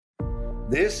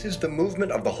This is the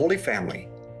movement of the Holy Family.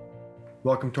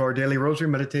 Welcome to our daily rosary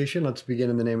meditation. Let's begin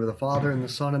in the name of the Father, and the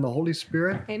Son, and the Holy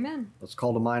Spirit. Amen. Let's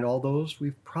call to mind all those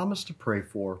we've promised to pray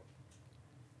for.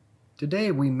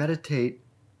 Today we meditate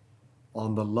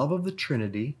on the love of the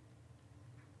Trinity,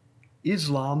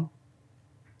 Islam,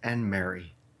 and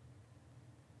Mary.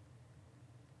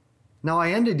 Now,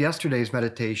 I ended yesterday's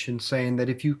meditation saying that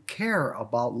if you care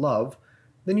about love,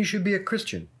 then you should be a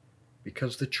Christian,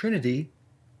 because the Trinity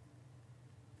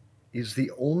is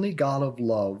the only God of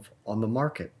love on the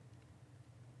market.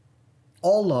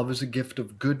 All love is a gift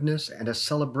of goodness and a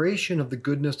celebration of the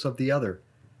goodness of the other.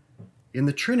 In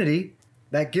the Trinity,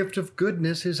 that gift of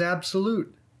goodness is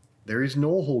absolute. There is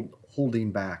no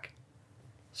holding back.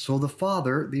 So the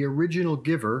Father, the original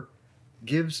giver,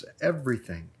 gives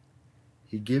everything.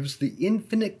 He gives the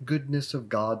infinite goodness of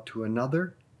God to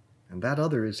another, and that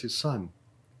other is His Son.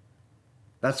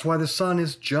 That's why the Son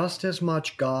is just as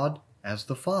much God as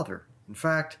the Father. In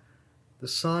fact, the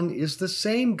Son is the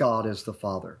same God as the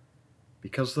Father,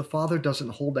 because the Father doesn't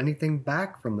hold anything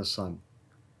back from the Son,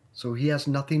 so He has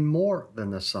nothing more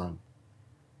than the Son.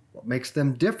 What makes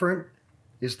them different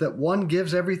is that one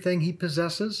gives everything He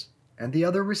possesses, and the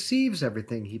other receives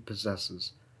everything He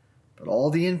possesses. But all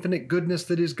the infinite goodness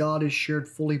that is God is shared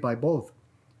fully by both.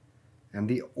 And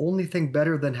the only thing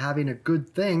better than having a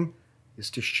good thing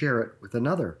is to share it with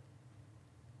another.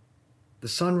 The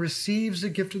Son receives the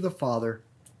gift of the Father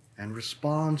and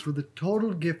responds with a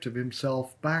total gift of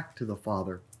Himself back to the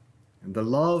Father. And the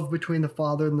love between the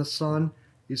Father and the Son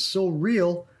is so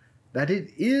real that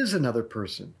it is another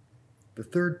person, the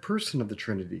third person of the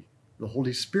Trinity, the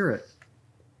Holy Spirit.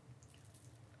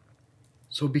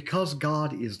 So because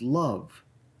God is love,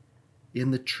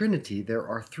 in the Trinity there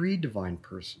are three divine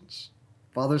persons,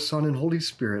 Father, Son, and Holy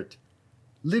Spirit,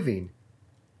 living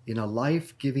in a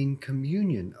life-giving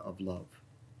communion of love.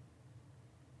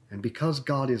 And because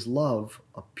God is love,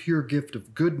 a pure gift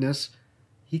of goodness,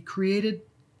 He created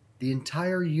the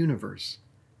entire universe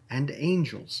and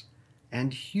angels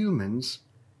and humans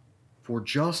for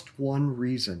just one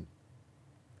reason: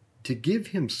 to give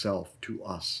Himself to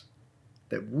us,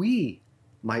 that we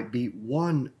might be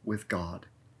one with God,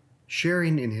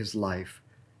 sharing in His life,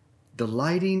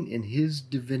 delighting in His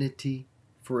divinity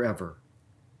forever,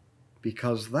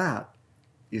 because that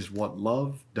is what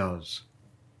love does.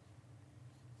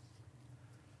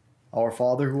 Our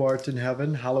Father who art in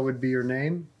heaven, hallowed be your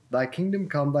name. Thy kingdom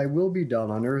come, thy will be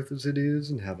done on earth as it is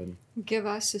in heaven. Give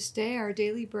us this day our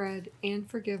daily bread, and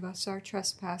forgive us our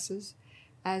trespasses,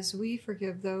 as we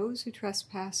forgive those who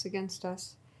trespass against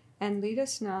us. And lead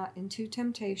us not into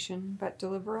temptation, but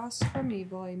deliver us from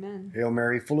evil. Amen. Hail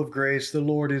Mary, full of grace, the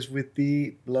Lord is with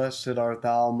thee. Blessed art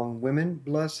thou among women.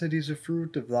 Blessed is the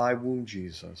fruit of thy womb,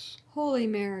 Jesus. Holy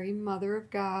Mary, Mother of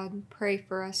God, pray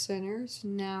for us sinners,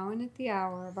 now and at the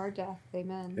hour of our death.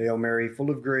 Amen. Hail Mary,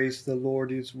 full of grace, the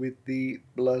Lord is with thee.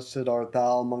 Blessed art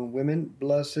thou among women.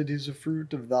 Blessed is the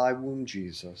fruit of thy womb,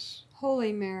 Jesus.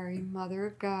 Holy Mary, Mother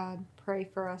of God, pray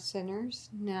for us sinners,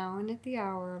 now and at the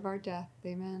hour of our death.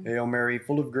 Amen. Hail Mary,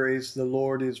 full of grace, the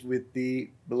Lord is with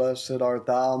thee. Blessed art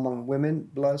thou among women.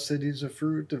 Blessed is the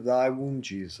fruit of thy womb,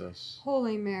 Jesus.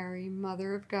 Holy Mary,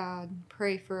 Mother of God,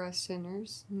 pray for us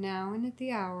sinners, now and at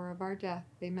the hour of our death.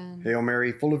 Amen. Hail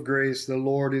Mary, full of grace, the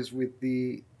Lord is with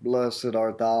thee. Blessed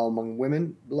art thou among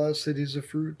women. Blessed is the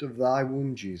fruit of thy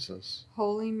womb, Jesus.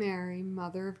 Holy Mary,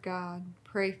 Mother of God,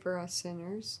 pray for us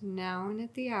sinners, now and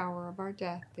at the hour of our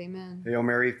death. Amen. Hail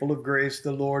Mary, full of grace,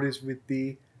 the Lord is with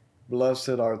thee.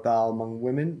 Blessed art thou among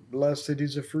women. Blessed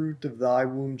is the fruit of thy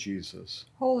womb, Jesus.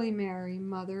 Holy Mary,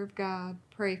 Mother of God,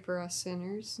 pray for us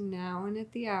sinners, now and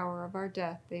at the hour of our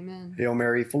death. Amen. Hail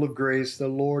Mary, full of grace, the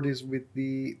Lord is with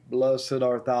thee. Blessed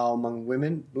art thou among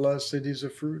women. Blessed is the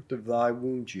fruit of thy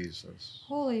womb, Jesus.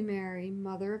 Holy Mary,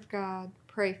 Mother of God,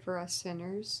 pray for us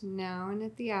sinners, now and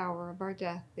at the hour of our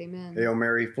death. Amen. Hail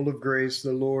Mary, full of grace,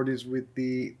 the Lord is with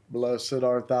thee. Blessed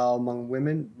art thou among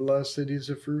women. Blessed is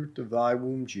the fruit of thy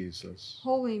womb, Jesus.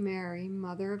 Holy Mary,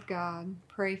 Mother of God,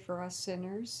 pray for us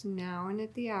sinners, now and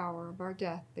at the hour of our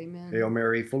death. Amen. Hail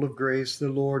Mary, full of grace, the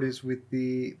Lord is with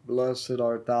thee. Blessed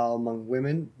art thou among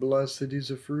women. Blessed is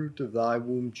the fruit of thy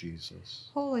womb, Jesus.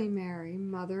 Holy Mary,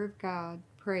 Mother of God,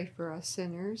 pray for us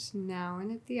sinners, now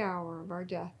and at the hour of our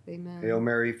death. Amen. Hail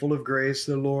Mary, full of grace,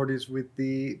 the Lord is with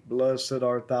thee. Blessed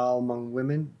art thou among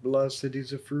women. Blessed is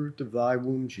the fruit of thy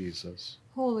womb, Jesus.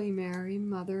 Holy Mary,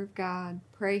 Mother of God,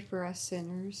 pray for us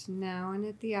sinners, now and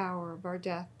at the hour of our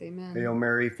death. Amen. Hail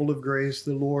Mary, full of grace,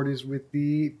 the Lord is with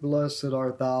thee. Blessed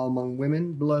art thou among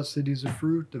women. Blessed is the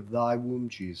fruit of thy womb,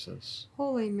 Jesus.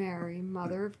 Holy Mary,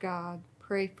 Mother of God,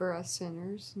 pray for us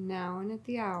sinners, now and at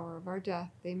the hour of our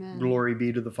death. Amen. Glory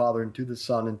be to the Father, and to the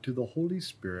Son, and to the Holy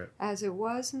Spirit. As it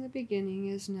was in the beginning,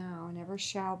 is now, and ever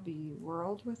shall be,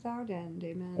 world without end.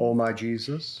 Amen. O my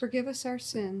Jesus, Forgive us our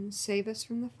sins, save us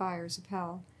from the fires of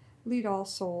hell. Lead all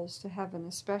souls to heaven,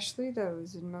 especially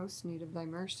those in most need of thy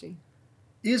mercy.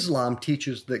 Islam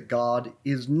teaches that God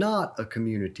is not a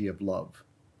community of love.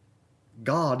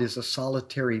 God is a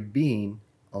solitary being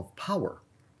of power.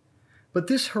 But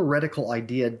this heretical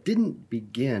idea didn't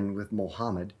begin with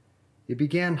Muhammad. It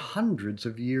began hundreds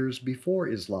of years before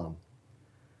Islam.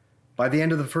 By the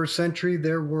end of the first century,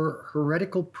 there were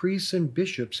heretical priests and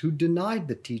bishops who denied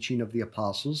the teaching of the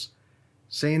apostles,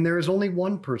 saying there is only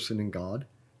one person in God,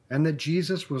 and that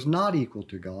Jesus was not equal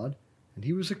to God, and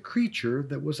he was a creature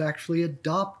that was actually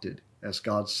adopted as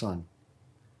God's son.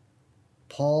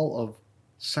 Paul of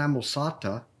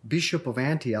Samosata, bishop of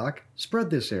Antioch, spread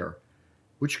this error,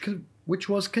 which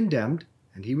was condemned,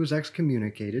 and he was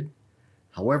excommunicated.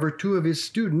 However, two of his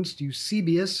students,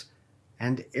 Eusebius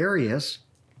and Arius,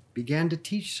 began to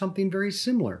teach something very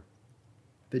similar,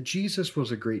 that Jesus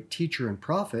was a great teacher and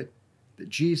prophet, that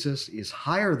Jesus is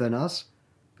higher than us,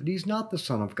 but he's not the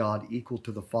Son of God equal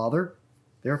to the Father.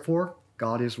 Therefore,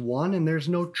 God is one and there's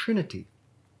no Trinity.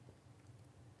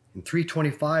 In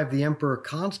 325, the Emperor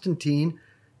Constantine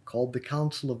called the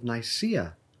Council of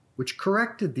Nicaea, which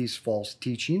corrected these false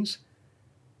teachings,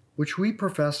 which we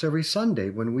profess every Sunday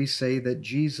when we say that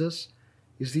Jesus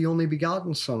is the only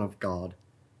begotten Son of God,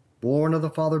 born of the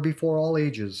Father before all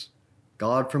ages,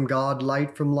 God from God,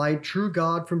 light from light, true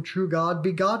God from true God,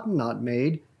 begotten, not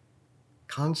made,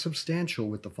 consubstantial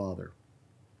with the Father.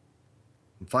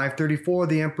 In 534,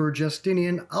 the Emperor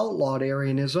Justinian outlawed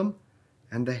Arianism,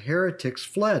 and the heretics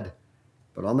fled.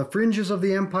 But on the fringes of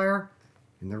the empire,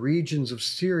 in the regions of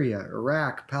Syria,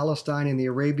 Iraq, Palestine, and the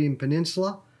Arabian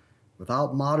Peninsula,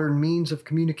 without modern means of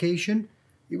communication,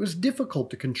 it was difficult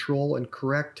to control and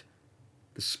correct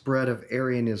the spread of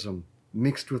Arianism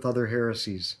mixed with other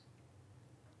heresies.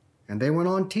 And they went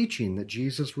on teaching that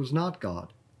Jesus was not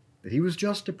God, that he was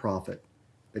just a prophet,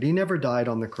 that he never died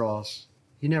on the cross,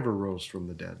 he never rose from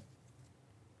the dead.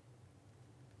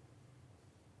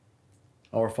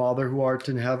 Our Father who art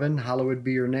in heaven, hallowed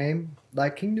be your name. Thy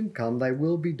kingdom come, thy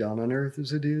will be done on earth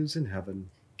as it is in heaven.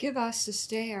 Give us this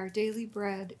day our daily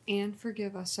bread, and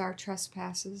forgive us our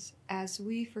trespasses, as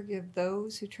we forgive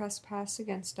those who trespass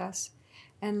against us.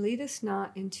 And lead us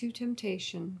not into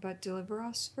temptation, but deliver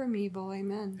us from evil.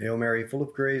 Amen. Hail Mary, full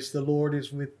of grace, the Lord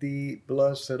is with thee.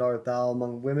 Blessed art thou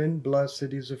among women,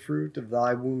 blessed is the fruit of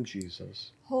thy womb,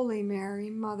 Jesus. Holy Mary,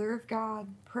 Mother of God,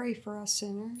 pray for us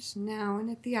sinners, now and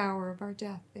at the hour of our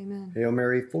death. Amen. Hail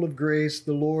Mary, full of grace,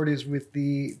 the Lord is with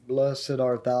thee. Blessed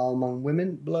art thou among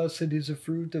women, blessed is the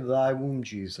fruit of thy womb,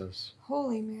 Jesus.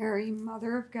 Holy Mary,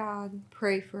 Mother of God,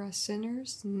 pray for us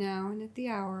sinners, now and at the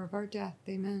hour of our death.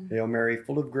 Amen. Hail Mary,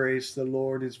 full of grace, the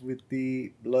Lord is with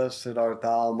thee. Blessed art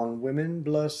thou among women,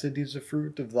 blessed is the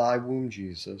fruit of thy womb,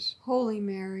 Jesus. Holy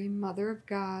Mary, Mother of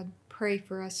God, pray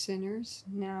for us sinners,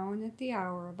 now and at the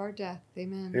hour of our death.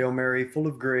 Amen. Hail Mary, full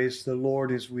of grace, the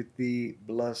Lord is with thee.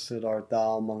 Blessed art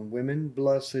thou among women,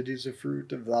 blessed is the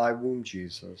fruit of thy womb,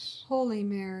 Jesus. Holy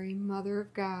Mary, Mother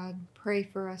of God, pray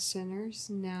for us sinners,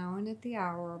 now and at the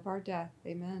hour of our death.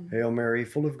 Amen. Hail Mary,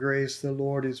 full of grace, the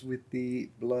Lord is with thee.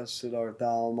 Blessed art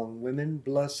thou among women,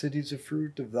 blessed is the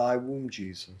fruit of thy womb,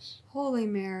 Jesus. Holy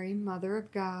Mary, Mother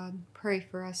of God, pray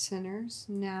for us sinners,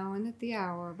 now and at the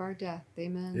hour of our death.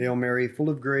 Amen. Hail Mary, full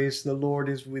of grace, the Lord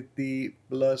is with thee.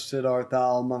 Blessed art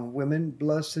thou among women,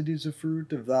 blessed is the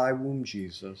fruit of thy womb,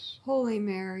 Jesus. Holy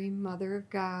Mary, Mother of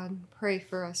God, pray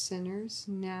for us sinners,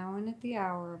 now and at the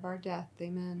hour of our death.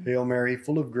 Amen. Hail Mary,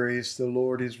 full of grace, the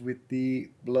Lord is with thee.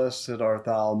 Blessed art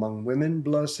thou among women,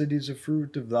 blessed is the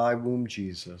fruit of thy womb,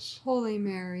 Jesus. Holy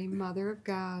Mary, Mother of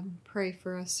God, pray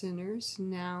for us sinners,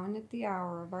 now and at the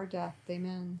hour of our death.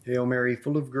 Amen. Hail Mary,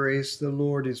 full of grace, the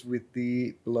Lord is with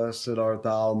thee. Blessed art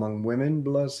thou among women,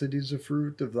 blessed is the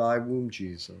fruit of thy womb,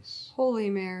 Jesus. Holy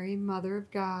Mary, Mother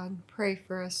of God, pray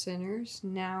for us sinners,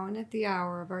 now and at the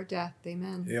hour of our death.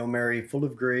 Amen. Hail Mary, full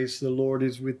of grace, the Lord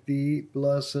is with thee.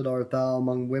 Blessed art thou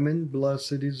among women,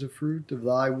 blessed is the fruit of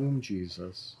thy womb,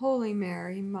 Jesus. Holy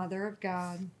Mary, Mother of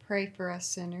God, pray for us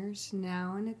sinners,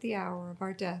 now and at the hour of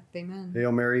our death. Amen.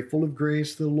 Hail Mary, full of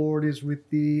grace, the Lord is with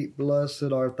thee.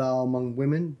 Blessed art thou among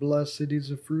women, blessed is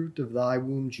the fruit of thy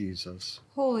womb, Jesus.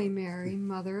 Holy Mary,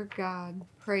 Mother of God,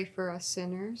 pray for us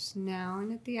sinners, now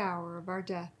and at the hour of our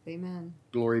death. Amen.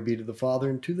 Glory be to the Father,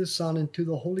 and to the Son, and to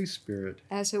the Holy Spirit.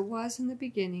 As it was in the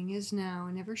beginning, is now,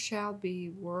 and ever shall be,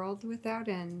 world without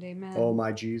end. Amen. O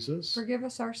my Jesus, Forgive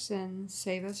us our sins,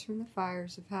 save us from the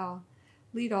fires of hell.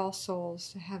 Lead all souls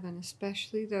to heaven,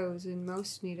 especially those in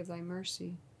most need of thy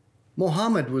mercy.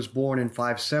 Muhammad was born in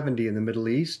 570 in the Middle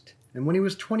East, and when he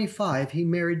was 25, he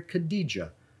married Khadija,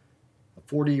 a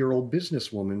 40-year-old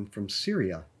businesswoman from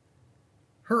Syria.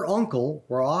 Her uncle,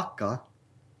 Waraka,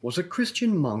 was a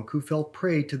Christian monk who fell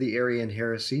prey to the Arian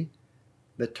heresy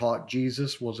that taught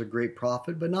Jesus was a great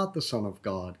prophet but not the Son of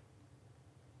God.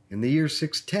 In the year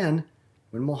 610,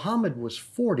 when Muhammad was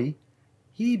 40,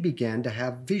 he began to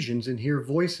have visions and hear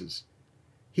voices.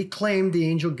 He claimed the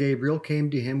angel Gabriel came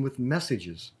to him with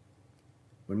messages.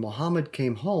 When Muhammad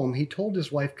came home, he told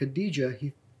his wife Khadija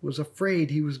he was afraid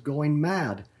he was going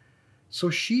mad. So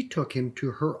she took him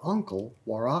to her uncle,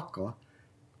 Waraka,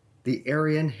 the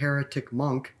Arian heretic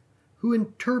monk, who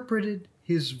interpreted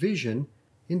his vision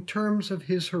in terms of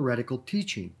his heretical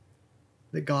teaching,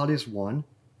 that God is one,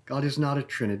 God is not a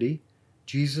trinity,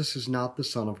 Jesus is not the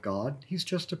Son of God, he's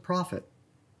just a prophet.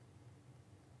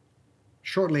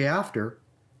 Shortly after,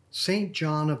 St.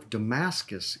 John of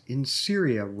Damascus in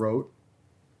Syria wrote,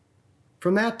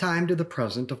 "From that time to the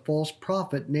present, a false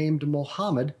prophet named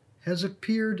Mohammed has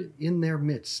appeared in their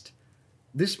midst.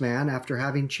 This man, after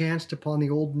having chanced upon the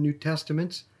Old and New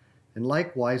Testaments, and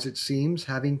likewise, it seems,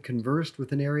 having conversed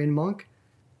with an Arian monk,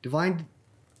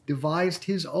 devised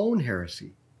his own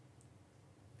heresy.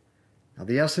 Now,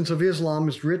 the essence of Islam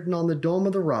is written on the Dome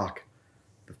of the Rock,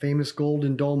 the famous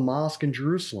Golden Dome Mosque in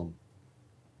Jerusalem.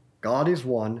 God is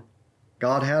one,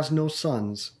 God has no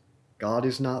sons, God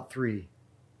is not three.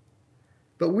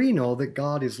 But we know that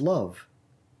God is love,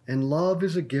 and love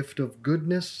is a gift of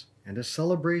goodness and a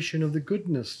celebration of the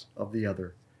goodness of the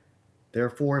other.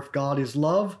 Therefore, if God is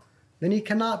love, then he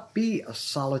cannot be a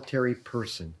solitary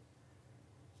person.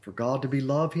 For God to be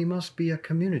love, he must be a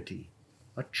community,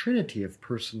 a trinity of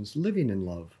persons living in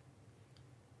love.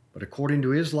 But according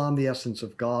to Islam, the essence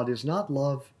of God is not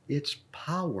love, it's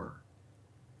power.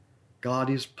 God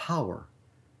is power,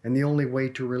 and the only way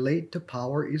to relate to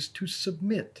power is to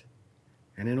submit.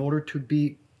 And in order to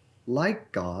be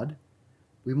like God,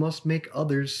 we must make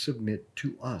others submit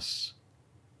to us.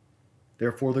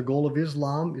 Therefore, the goal of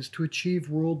Islam is to achieve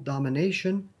world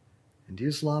domination, and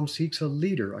Islam seeks a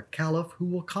leader, a caliph, who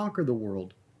will conquer the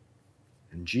world.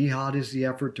 And jihad is the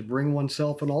effort to bring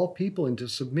oneself and all people into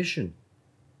submission.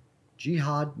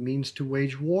 Jihad means to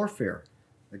wage warfare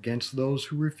against those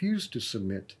who refuse to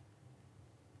submit.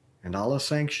 And Allah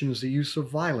sanctions the use of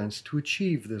violence to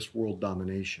achieve this world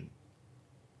domination.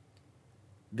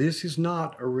 This is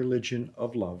not a religion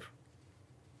of love.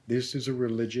 This is a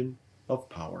religion of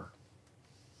power.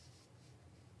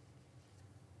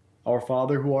 Our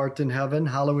Father who art in heaven,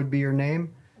 hallowed be your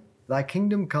name. Thy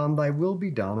kingdom come, thy will be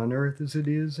done on earth as it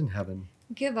is in heaven.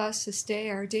 Give us this day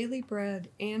our daily bread,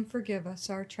 and forgive us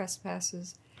our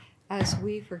trespasses, as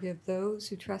we forgive those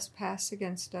who trespass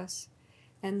against us.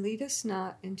 And lead us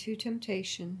not into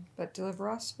temptation, but deliver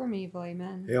us from evil.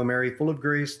 Amen. Hail Mary, full of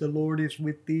grace, the Lord is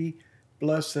with thee.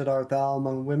 Blessed art thou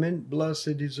among women,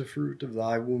 blessed is the fruit of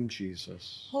thy womb,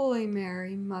 Jesus. Holy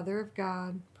Mary, Mother of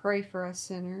God, pray for us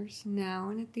sinners, now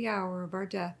and at the hour of our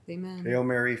death. Amen. Hail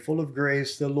Mary, full of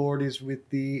grace, the Lord is with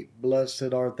thee.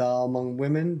 Blessed art thou among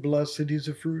women, blessed is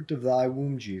the fruit of thy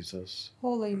womb, Jesus.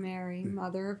 Holy Mary,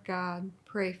 Mother of God,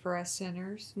 pray for us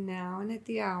sinners, now and at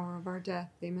the hour of our death.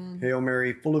 Amen. Hail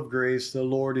Mary, full of grace, the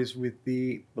Lord is with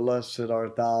thee. Blessed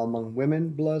art thou among women,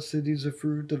 blessed is the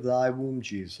fruit of thy womb,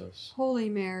 Jesus. Holy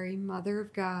Mary, Mother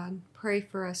of God, pray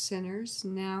for us sinners,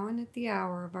 now and at the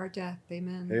hour of our death.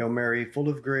 Amen. Hail Mary, full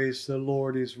of grace, the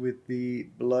Lord is with thee.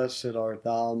 Blessed art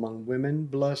thou among women,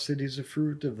 blessed is the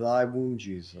fruit of thy womb,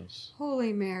 Jesus.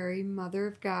 Holy Mary, Mother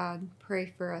of God,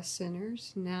 pray for us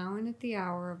sinners, now and at the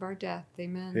hour of our death.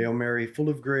 Amen. Hail Mary, full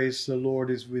of grace, the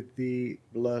Lord is with thee.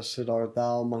 Blessed art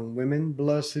thou among women,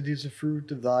 blessed is the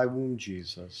fruit of thy womb,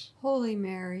 Jesus. Holy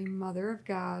Mary, Mother of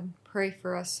God, pray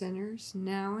for us sinners,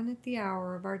 now and at the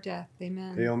hour of our death.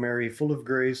 Amen. Hail Mary, full of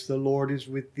grace, the Lord is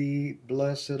with thee.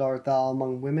 Blessed art thou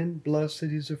among women, blessed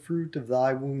is the fruit of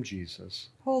thy womb, Jesus.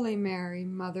 Holy Mary,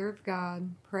 Mother of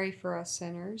God, pray for us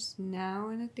sinners, now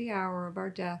and at the hour of our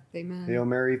death. Amen. Hail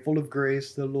Mary, full of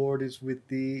grace, the Lord is with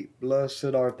thee.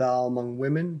 Blessed art thou among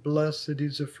women, blessed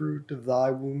is the fruit of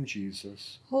thy womb,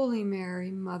 Jesus. Holy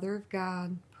Mary, Mother of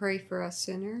God, pray for us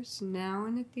sinners, now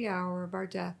and at the hour of our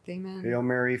death. Amen. Hail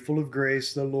Mary, full of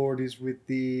grace, the Lord is with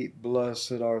thee.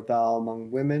 Blessed art thou among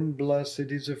women,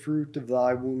 blessed is the fruit of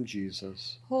thy womb,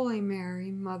 Jesus. Holy Mary,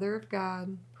 Mother of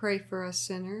God, pray for us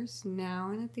sinners, now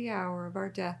and at the hour of our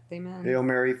death. Amen. Hail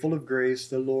Mary, full of grace,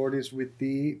 the Lord is with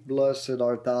thee. Blessed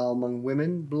art thou among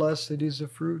women. Blessed is the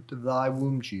fruit of thy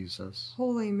womb, Jesus.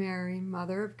 Holy Mary,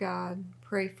 Mother of God,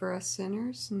 pray for us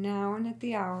sinners, now and at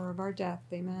the hour of our death.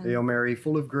 Amen. Hail Mary,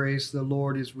 full of grace, the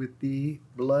Lord is with thee.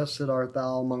 Blessed art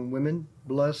thou among women.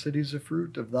 Blessed is the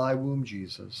fruit of thy womb,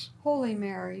 Jesus. Holy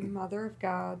Mary, Mother of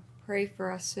God, pray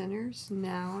for us sinners,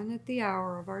 now and at the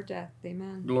hour of our death.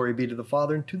 Amen. Glory be to the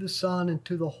Father, and to the Son, and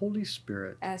to the Holy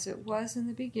Spirit. As it was in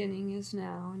the beginning, is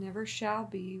now, and ever shall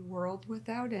be, world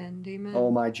without end. Amen. O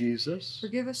my Jesus,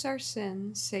 forgive us our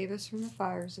sins, save us from the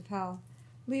fires of hell.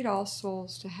 Lead all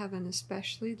souls to heaven,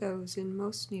 especially those in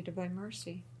most need of thy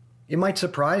mercy. it might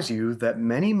surprise you that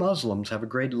many Muslims have a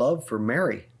great love for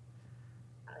Mary.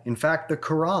 In fact, the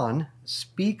Quran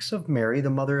speaks of Mary, the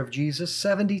mother of Jesus,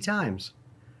 70 times,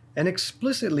 and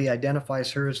explicitly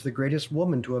identifies her as the greatest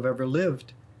woman to have ever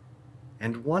lived.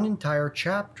 And one entire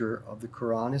chapter of the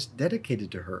Quran is dedicated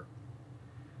to her.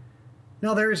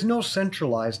 Now, there is no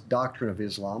centralized doctrine of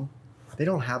Islam. They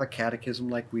don't have a catechism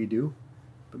like we do.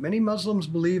 But many Muslims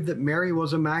believe that Mary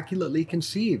was immaculately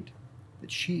conceived,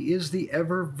 that she is the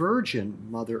ever-virgin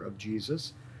mother of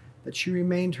Jesus, that she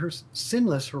remained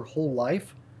sinless her whole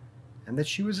life, and that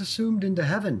she was assumed into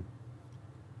heaven.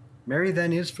 Mary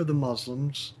then is for the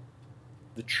Muslims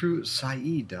the true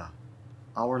Sayyida,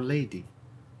 Our Lady.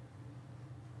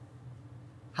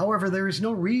 However, there is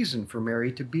no reason for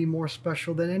Mary to be more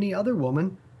special than any other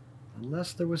woman,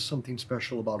 unless there was something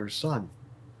special about her son.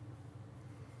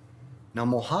 Now,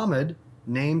 Muhammad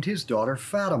named his daughter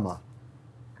Fatima,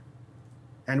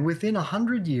 and within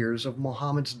 100 years of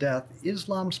Muhammad's death,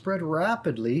 Islam spread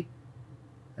rapidly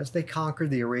as they conquered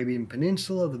the Arabian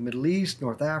Peninsula, the Middle East,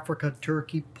 North Africa,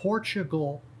 Turkey,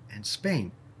 Portugal, and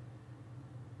Spain.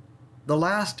 The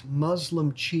last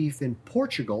Muslim chief in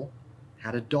Portugal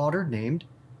had a daughter named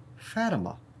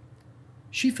Fatima.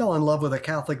 She fell in love with a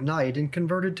Catholic knight and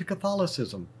converted to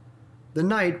Catholicism. The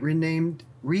knight renamed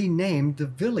the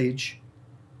village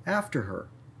after her,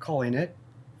 calling it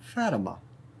Fatima.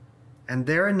 And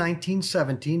there in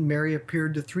 1917, Mary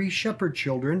appeared to 3 shepherd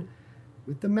children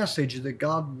with the message that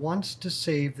God wants to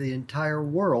save the entire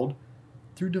world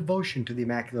through devotion to the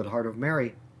Immaculate Heart of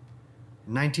Mary.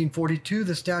 In 1942,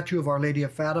 the statue of Our Lady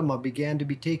of Fatima began to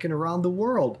be taken around the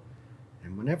world,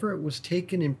 and whenever it was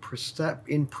taken in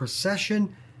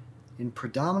procession in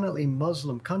predominantly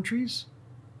Muslim countries,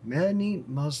 many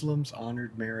Muslims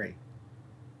honored Mary.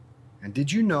 And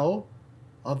did you know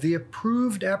of the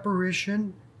approved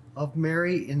apparition of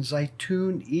Mary in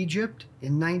Zaytun, Egypt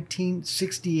in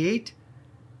 1968,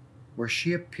 where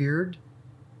she appeared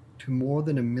to more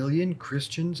than 1 million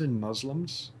Christians and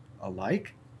Muslims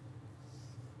alike?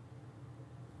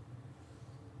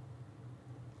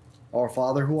 Our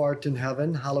Father who art in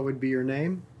heaven, hallowed be your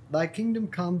name. Thy kingdom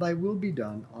come, thy will be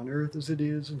done, on earth as it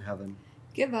is in heaven.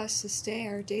 Give us this day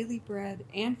our daily bread,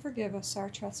 and forgive us our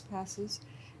trespasses,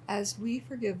 as we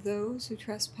forgive those who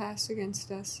trespass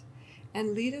against us.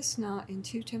 And lead us not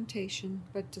into temptation,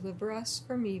 but deliver us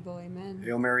from evil. Amen.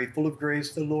 Hail Mary, full of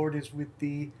grace, the Lord is with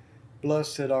thee.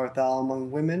 Blessed art thou among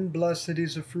women, blessed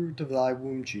is the fruit of thy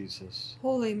womb, Jesus.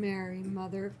 Holy Mary,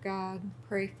 Mother of God,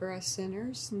 pray for us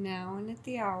sinners, now and at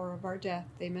the hour of our death.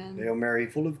 Amen. Hail Mary,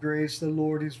 full of grace, the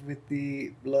Lord is with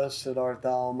thee. Blessed art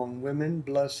thou among women,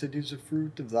 blessed is the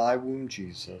fruit of thy womb,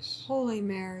 Jesus. Holy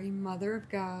Mary, Mother of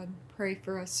God, pray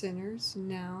for us sinners,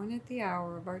 now and at the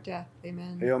hour of our death.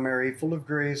 Amen. Hail Mary, full of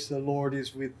grace, the Lord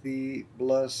is with thee.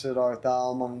 Blessed art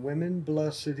thou among women,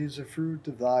 blessed is the fruit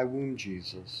of thy womb,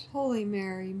 Jesus. Holy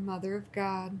Mary, Mother of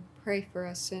God, pray for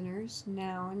us sinners,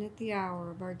 now and at the hour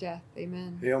of our death.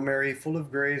 Amen. Hail Mary, full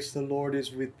of grace, the Lord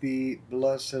is with thee.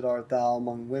 Blessed art thou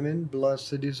among women,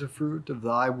 blessed is the fruit of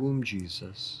thy womb,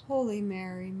 Jesus. Holy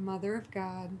Mary, Mother of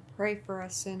God, pray for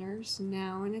us sinners,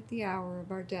 now and at the hour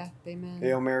of our death. Amen.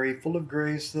 Hail Mary, full of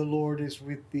grace, the Lord is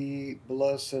with thee.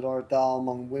 Blessed art thou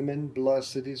among women,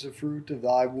 blessed is the fruit of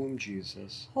thy womb,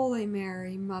 Jesus. Holy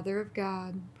Mary, Mother of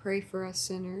God, pray for us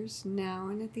sinners, now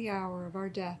and at the hour of our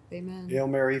death. Amen. Hail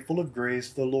Mary, full of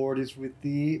grace, the Lord is with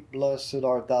thee. Blessed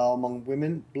art thou among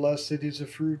women, blessed is the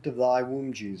fruit of thy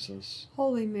womb, Jesus.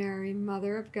 Holy Mary,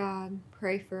 Mother of God,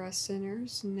 pray for us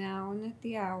sinners, now and at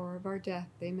the hour of our death.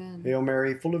 Amen. Hail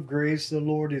Mary, full of grace, the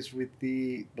Lord is with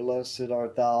thee. Blessed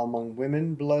art thou among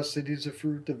women, blessed is the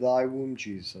fruit of thy womb,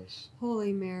 Jesus.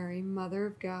 Holy Mary, Mother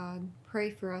of God,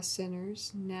 pray for us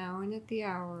sinners, now and at the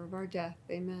hour of our death.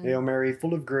 Amen. Hail Mary,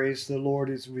 full of grace, the Lord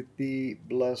is with thee.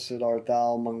 Blessed art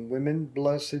thou among women,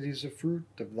 blessed is the fruit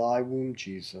of thy womb,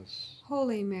 Jesus.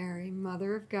 Holy Mary,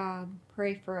 Mother of God,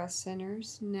 pray for us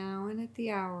sinners, now and at the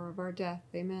hour of our death.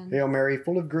 Amen. Hail Mary,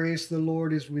 full of grace, the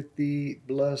Lord is with thee.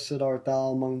 Blessed art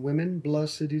thou among women,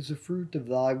 blessed is the fruit of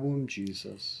thy womb,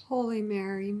 Jesus. Holy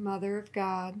Mary, Mother of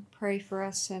God, pray for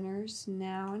us sinners,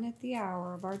 now and at the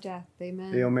hour of our death.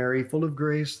 Amen. Hail Mary, full of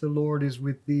grace, the Lord is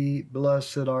with thee.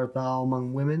 Blessed art thou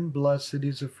among women, blessed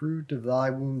is the fruit of thy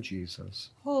womb,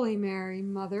 Jesus. Holy Mary,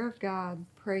 Mother of God,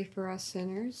 pray for us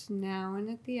sinners, now and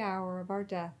at the hour of our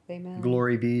death. Amen.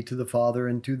 Glory be to the Father,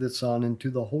 and to the Son, and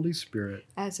to the Holy Spirit.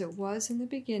 As it was in the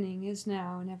beginning, is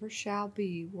now, and ever shall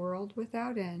be, world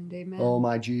without end. Amen. O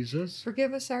my Jesus,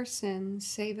 forgive us our sins,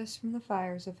 save us from the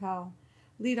fires of hell.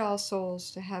 Lead all souls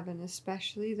to heaven,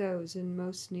 especially those in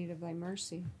most need of thy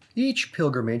mercy. each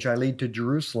pilgrimage I lead to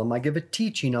Jerusalem, I give a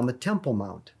teaching on the Temple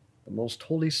Mount, the most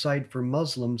holy site for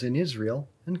Muslims in Israel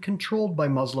and controlled by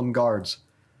Muslim guards.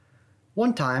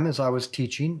 One time, as I was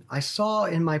teaching, I saw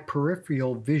in my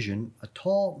peripheral vision a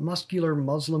tall, muscular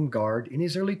Muslim guard in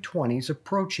his early 20s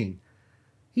approaching.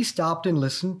 He stopped and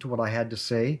listened to what I had to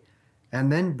say,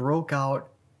 and then broke out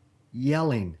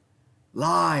yelling,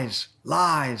 "Lies,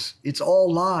 lies, it's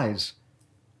all lies."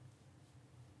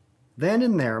 Then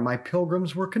and there, my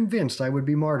pilgrims were convinced I would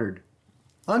be martyred.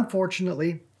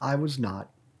 Unfortunately, I was not.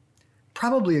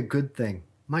 Probably a good thing.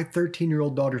 My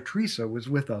 13-year-old daughter Teresa was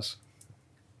with us.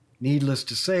 Needless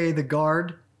to say, the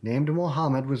guard, named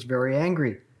Mohammed, was very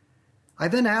angry. I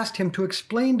then asked him to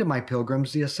explain to my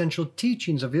pilgrims the essential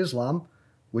teachings of Islam,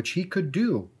 which he could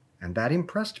do, and that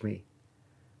impressed me.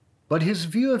 But his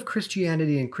view of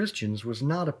Christianity and Christians was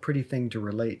not a pretty thing to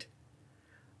relate.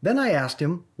 Then I asked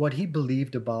him what he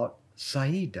believed about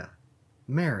Saida,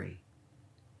 Mary.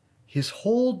 His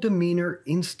whole demeanor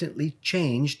instantly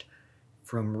changed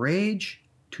from rage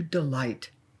to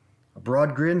delight. A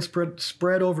broad grin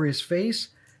spread over his face,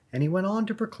 and he went on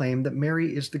to proclaim that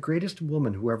Mary is the greatest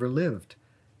woman who ever lived,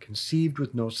 conceived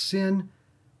with no sin,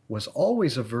 was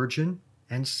always a virgin,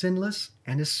 and sinless,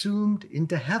 and assumed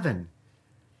into heaven.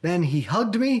 Then he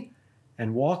hugged me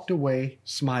and walked away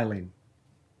smiling.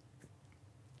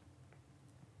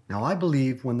 Now I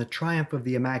believe when the triumph of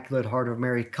the Immaculate Heart of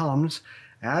Mary comes,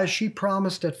 as she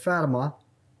promised at Fatima,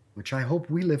 which I hope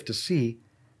we live to see,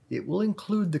 it will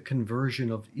include the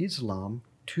conversion of Islam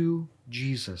to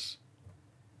Jesus,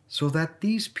 so that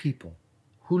these people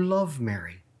who love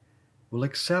Mary will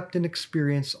accept and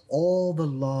experience all the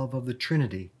love of the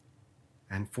Trinity.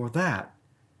 And for that,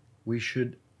 we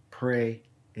should pray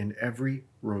in every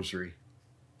rosary,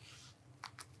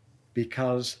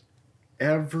 because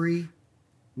every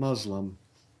Muslim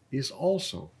is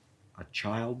also a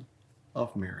child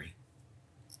of Mary.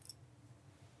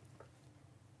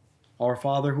 Our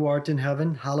Father who art in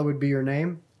heaven, hallowed be your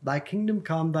name. Thy kingdom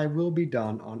come, thy will be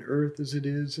done, on earth as it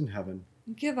is in heaven.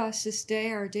 Give us this day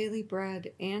our daily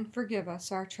bread, and forgive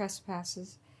us our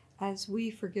trespasses, as we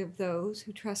forgive those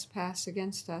who trespass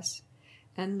against us.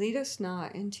 And lead us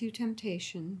not into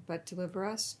temptation, but deliver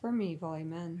us from evil.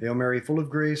 Amen. Hail Mary, full of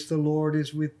grace, the Lord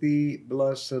is with thee.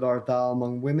 Blessed art thou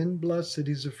among women, blessed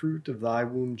is the fruit of thy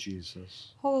womb,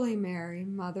 Jesus. Holy Mary,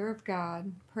 Mother of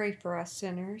God, pray for us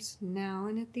sinners, now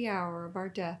and at the hour of our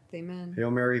death. Amen. Hail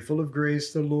Mary, full of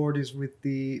grace, the Lord is with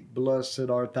thee. Blessed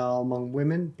art thou among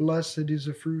women, blessed is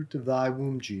the fruit of thy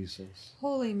womb, Jesus.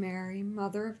 Holy Mary,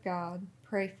 Mother of God,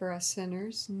 pray for us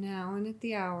sinners, now and at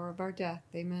the hour of our death.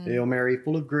 Amen. Hail Mary,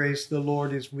 full of grace, the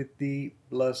Lord is with thee.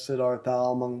 Blessed art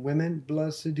thou among women,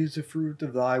 blessed is the fruit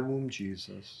of thy womb,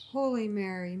 Jesus. Holy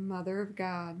Mary, Mother of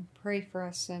God, pray for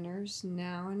us sinners,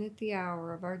 now and at the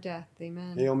hour of our death.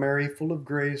 Amen. Hail Mary, full of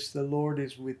grace, the Lord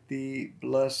is with thee.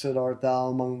 Blessed art thou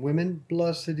among women,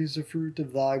 blessed is the fruit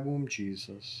of thy womb,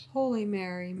 Jesus. Holy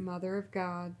Mary, Mother of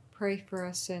God, pray for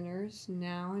us sinners,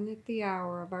 now and at the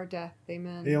hour of our death.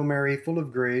 Amen. Hail Mary, full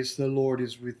of grace, the Lord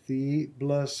is with thee.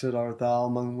 Blessed art thou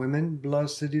among women,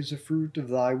 blessed is the fruit of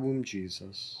thy womb,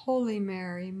 Jesus. Holy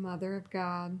Mary, Mother of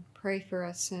God, pray for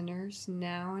us sinners,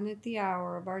 now and at the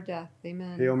hour of our death.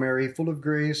 Amen. Hail Mary, full of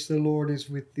grace, the Lord is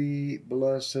with thee.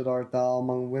 Blessed art thou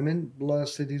among women,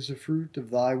 blessed is the fruit of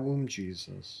thy womb,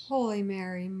 Jesus. Holy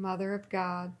Mary, Mother of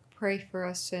God, pray for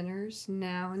us sinners,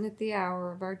 now and at the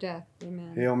hour of our death.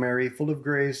 Amen. Hail Mary, full of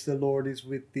grace, the Lord is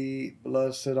with thee.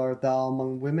 Blessed art thou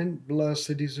among women,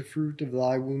 blessed is the fruit of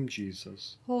thy womb,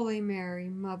 Jesus. Holy Mary,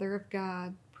 Mother of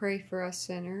God, pray for us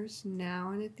sinners, now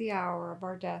and at the hour of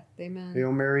our death. Amen.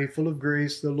 Hail Mary, full of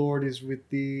grace, the Lord is with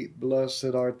thee.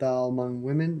 Blessed art thou among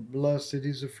women. Blessed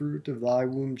is the fruit of thy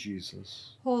womb,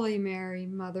 Jesus. Holy Mary,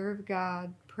 Mother of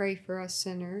God, pray for us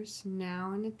sinners,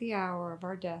 now and at the hour of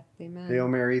our death. Amen. Hail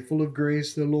Mary, full of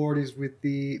grace, the Lord is with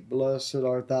thee. Blessed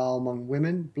art thou among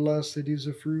women. Blessed is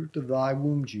the fruit of thy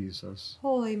womb, Jesus.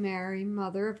 Holy Mary,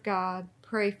 Mother of God,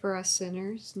 pray for us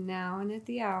sinners, now and at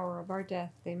the hour of our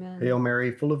death. Amen. Hail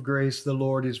Mary, full of grace, the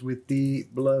Lord is with thee.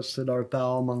 Blessed art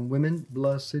thou among women.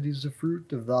 Blessed is the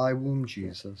fruit of thy womb,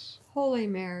 Jesus. Holy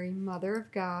Mary, Mother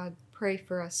of God, pray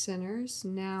for us sinners,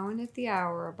 now and at the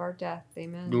hour of our death.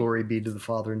 Amen. Glory be to the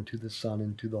Father, and to the Son,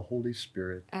 and to the Holy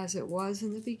Spirit. As it was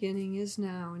in the beginning, is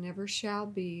now, and ever shall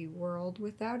be, world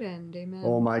without end. Amen.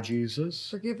 O my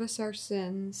Jesus, Forgive us our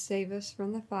sins, save us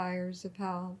from the fires of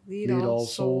hell. lead all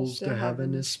souls to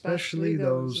heaven, especially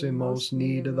those in most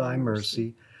need of thy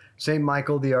mercy. Saint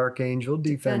Michael the Archangel,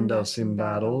 defend us in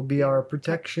battle. Be our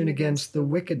protection against the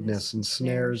wickedness and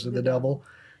snares of the devil.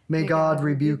 May God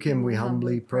rebuke him, we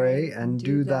humbly pray. And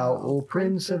do thou, O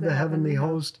Prince of the heavenly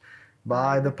host,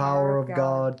 by the power of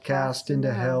God, cast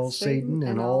into hell Satan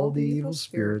and all the evil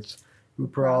spirits who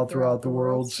prowl throughout the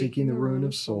world seeking the ruin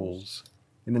of souls.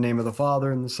 In the name of the Father,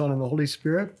 and the Son, and the Holy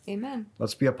Spirit, Amen.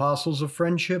 let's be apostles of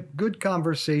friendship, good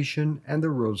conversation, and the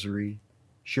rosary.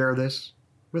 Share this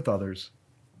with others.